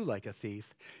surprise you like a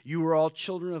thief. You are all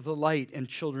children of the light and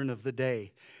children of the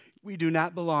day. We do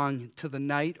not belong to the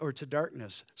night or to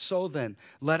darkness. So then,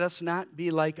 let us not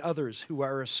be like others who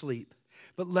are asleep,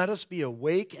 but let us be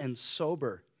awake and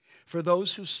sober. For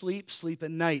those who sleep, sleep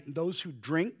at night, and those who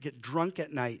drink, get drunk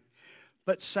at night.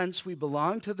 But since we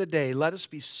belong to the day, let us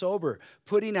be sober,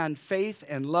 putting on faith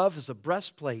and love as a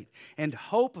breastplate, and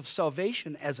hope of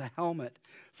salvation as a helmet.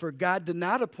 For God did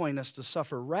not appoint us to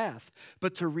suffer wrath,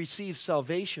 but to receive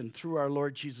salvation through our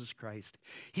Lord Jesus Christ.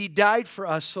 He died for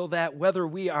us so that whether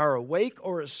we are awake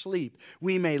or asleep,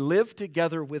 we may live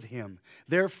together with Him.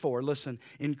 Therefore, listen,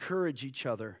 encourage each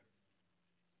other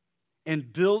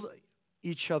and build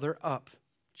each other up,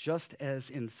 just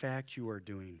as in fact you are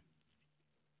doing.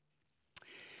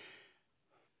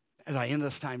 As I end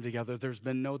this time together, there's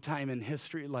been no time in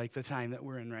history like the time that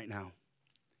we're in right now.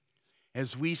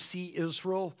 As we see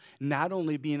Israel not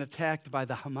only being attacked by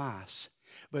the Hamas,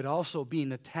 but also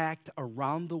being attacked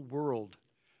around the world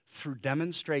through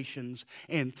demonstrations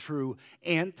and through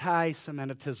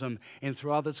anti-Semitism and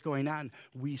through all that's going on,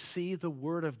 we see the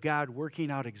Word of God working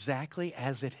out exactly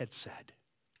as it had said.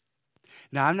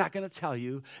 Now, I'm not going to tell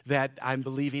you that I'm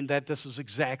believing that this is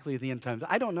exactly the end times.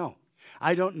 I don't know.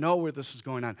 I don't know where this is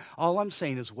going on. All I'm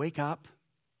saying is wake up.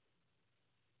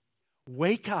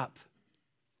 Wake up.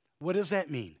 What does that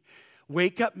mean?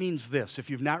 Wake up means this. If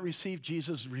you've not received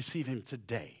Jesus, receive Him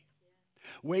today.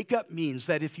 Wake up means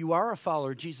that if you are a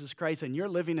follower of Jesus Christ and you're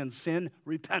living in sin,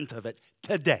 repent of it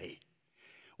today.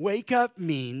 Wake up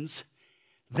means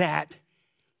that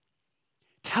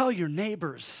tell your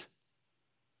neighbors.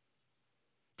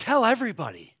 Tell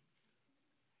everybody.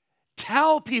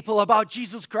 Tell people about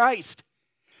Jesus Christ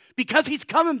because He's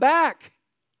coming back.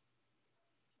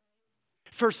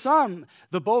 For some,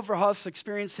 the Boverhoffs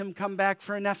experienced Him come back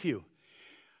for a nephew.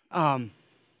 My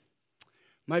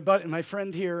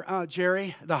friend here,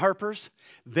 Jerry, the Harpers,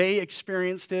 they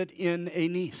experienced it in a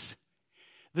niece.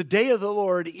 The day of the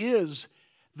Lord is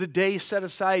the day set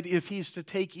aside if He's to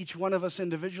take each one of us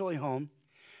individually home.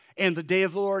 And the day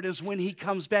of the Lord is when He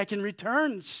comes back and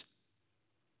returns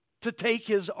to take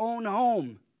His own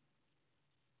home.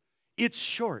 It's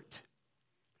short.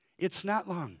 It's not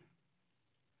long.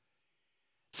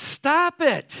 Stop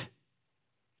it.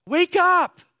 Wake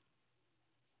up.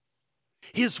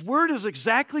 His word is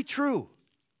exactly true.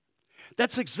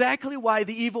 That's exactly why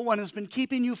the evil one has been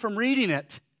keeping you from reading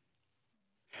it.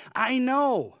 I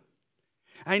know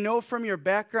from your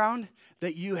background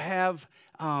that you have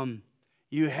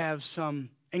some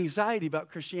anxiety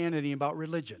about Christianity and about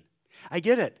religion. I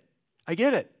get it.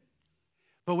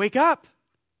 But wake up.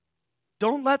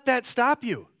 Don't let that stop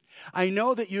you. I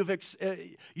know that you've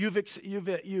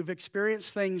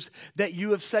experienced things that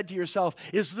you have said to yourself,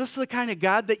 is this the kind of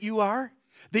God that you are?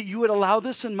 That you would allow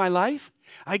this in my life?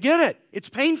 I get it. It's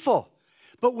painful.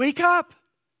 But wake up.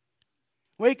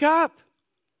 Wake up.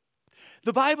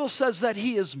 The Bible says that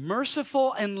he is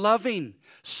merciful and loving,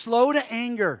 slow to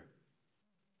anger.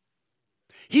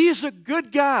 He is a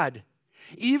good God,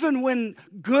 even when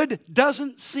good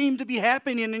doesn't seem to be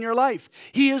happening in your life.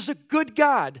 He is a good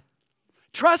God.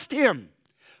 Trust him.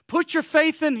 Put your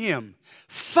faith in him.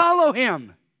 Follow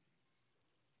him.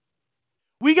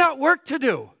 We got work to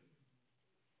do.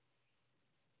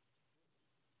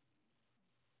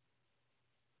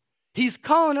 He's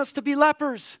calling us to be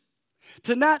lepers,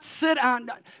 to not sit on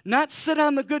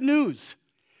the good news,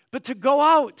 but to go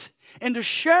out and to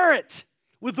share it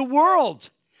with the world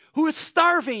who is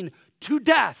starving to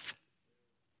death.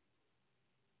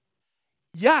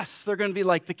 Yes, they're going to be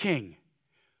like the king.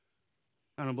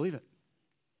 I don't believe it.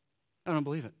 I don't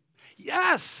believe it.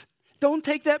 Yes, don't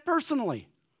take that personally.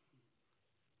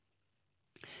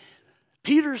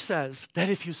 Peter says that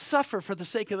if you suffer for the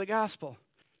sake of the gospel,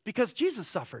 because Jesus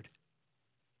suffered,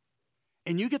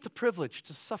 and you get the privilege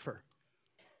to suffer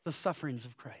the sufferings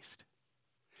of Christ.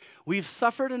 We've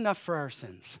suffered enough for our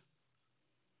sins.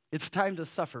 It's time to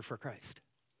suffer for Christ.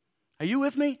 Are you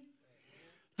with me?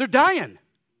 They're dying.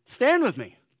 Stand with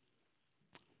me.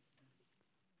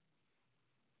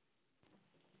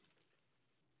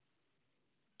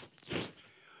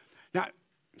 Now,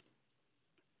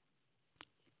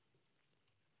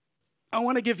 I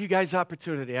want to give you guys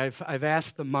opportunity. I've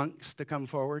asked the monks to come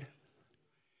forward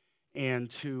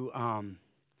and to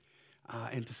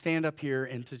stand up here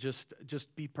and to just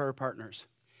be prayer partners.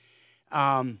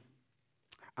 I'm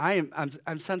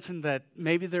sensing that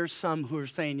maybe there's some who are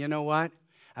saying, you know what?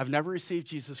 I've never received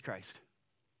Jesus Christ.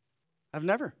 I've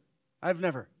never.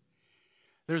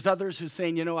 There's others who are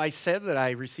saying, you know, I said that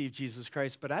I received Jesus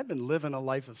Christ, but I've been living a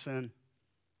life of sin.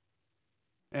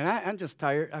 And I'm just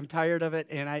tired. I'm tired of it,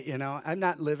 and I'm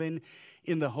not living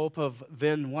in the hope of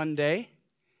then one day.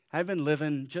 I've been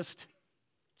living just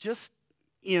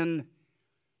in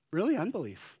really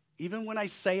unbelief, even when I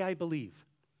say I believe.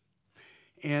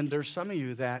 And there's some of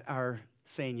you that are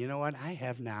saying, you know what, I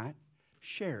have not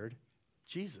shared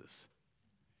Jesus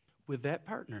with that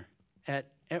partner at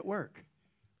work,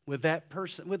 with that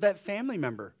person, with that family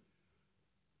member,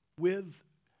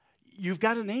 you've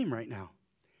got a name right now.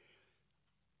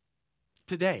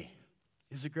 Today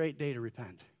is a great day to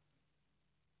repent.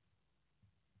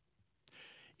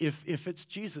 If it's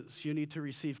Jesus you need to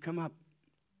receive, come up,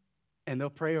 and they'll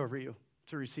pray over you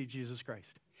to receive Jesus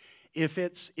Christ. If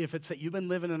it's that you've been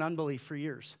living in unbelief for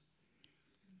years,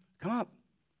 come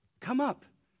up,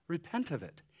 repent of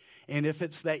it. And if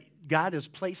it's that God has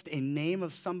placed a name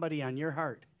of somebody on your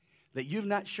heart that you've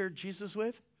not shared Jesus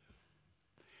with,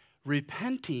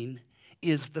 repenting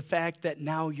is the fact that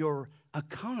now you're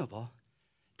accountable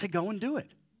to go and do it.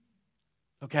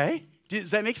 Okay? Does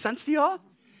that make sense to you all?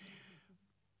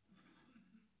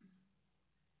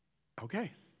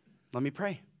 Okay, let me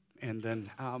pray. And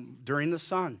then during the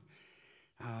song,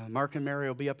 Mark and Mary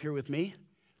will be up here with me.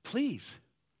 Please,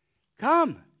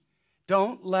 come.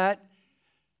 Don't let,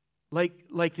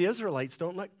 like the Israelites,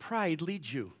 don't let pride lead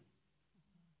you.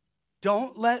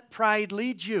 Don't let pride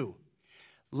lead you.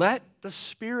 Let the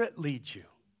Spirit lead you.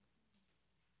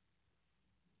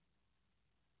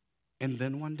 And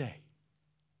then one day,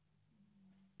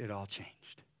 it all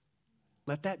changed.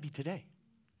 Let that be today.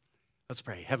 Let's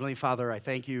pray. Heavenly Father, I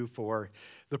thank you for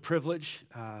the privilege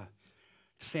to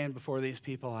stand before these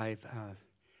people. In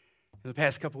the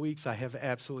past couple weeks, I have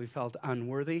absolutely felt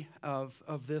unworthy of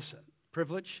this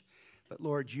privilege. But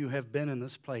Lord, you have been in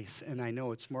this place, and I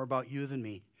know it's more about you than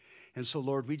me. And so,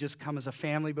 Lord, we just come as a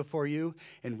family before you,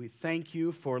 and we thank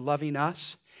you for loving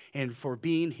us and for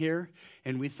being here.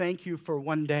 And we thank you for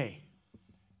one day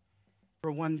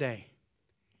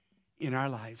in our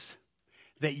lives,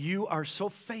 that you are so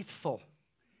faithful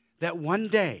that one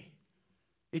day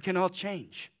it can all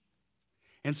change.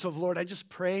 And so, Lord, I just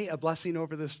pray a blessing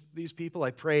over these people. I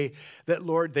pray that,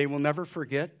 Lord, they will never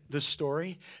forget this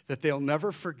story, that they'll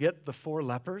never forget the 4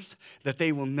 lepers, that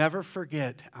they will never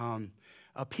forget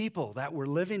a people that were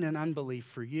living in unbelief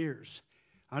for years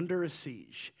under a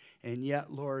siege. And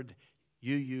yet, Lord,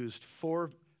 you used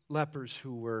 4 lepers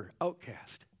who were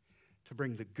outcast to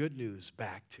bring the good news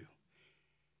back to.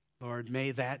 Lord,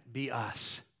 may that be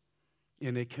us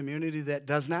in a community that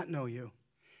does not know you,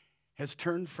 has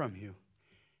turned from you,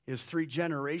 is 3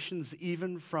 generations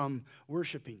even from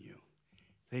worshiping you.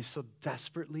 They so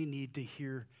desperately need to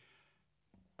hear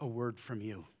a word from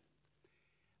you.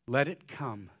 Let it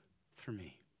come through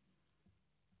me.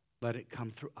 let it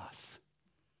come through us.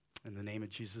 In the name of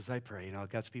Jesus I pray. And all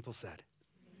God's people said,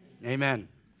 Amen.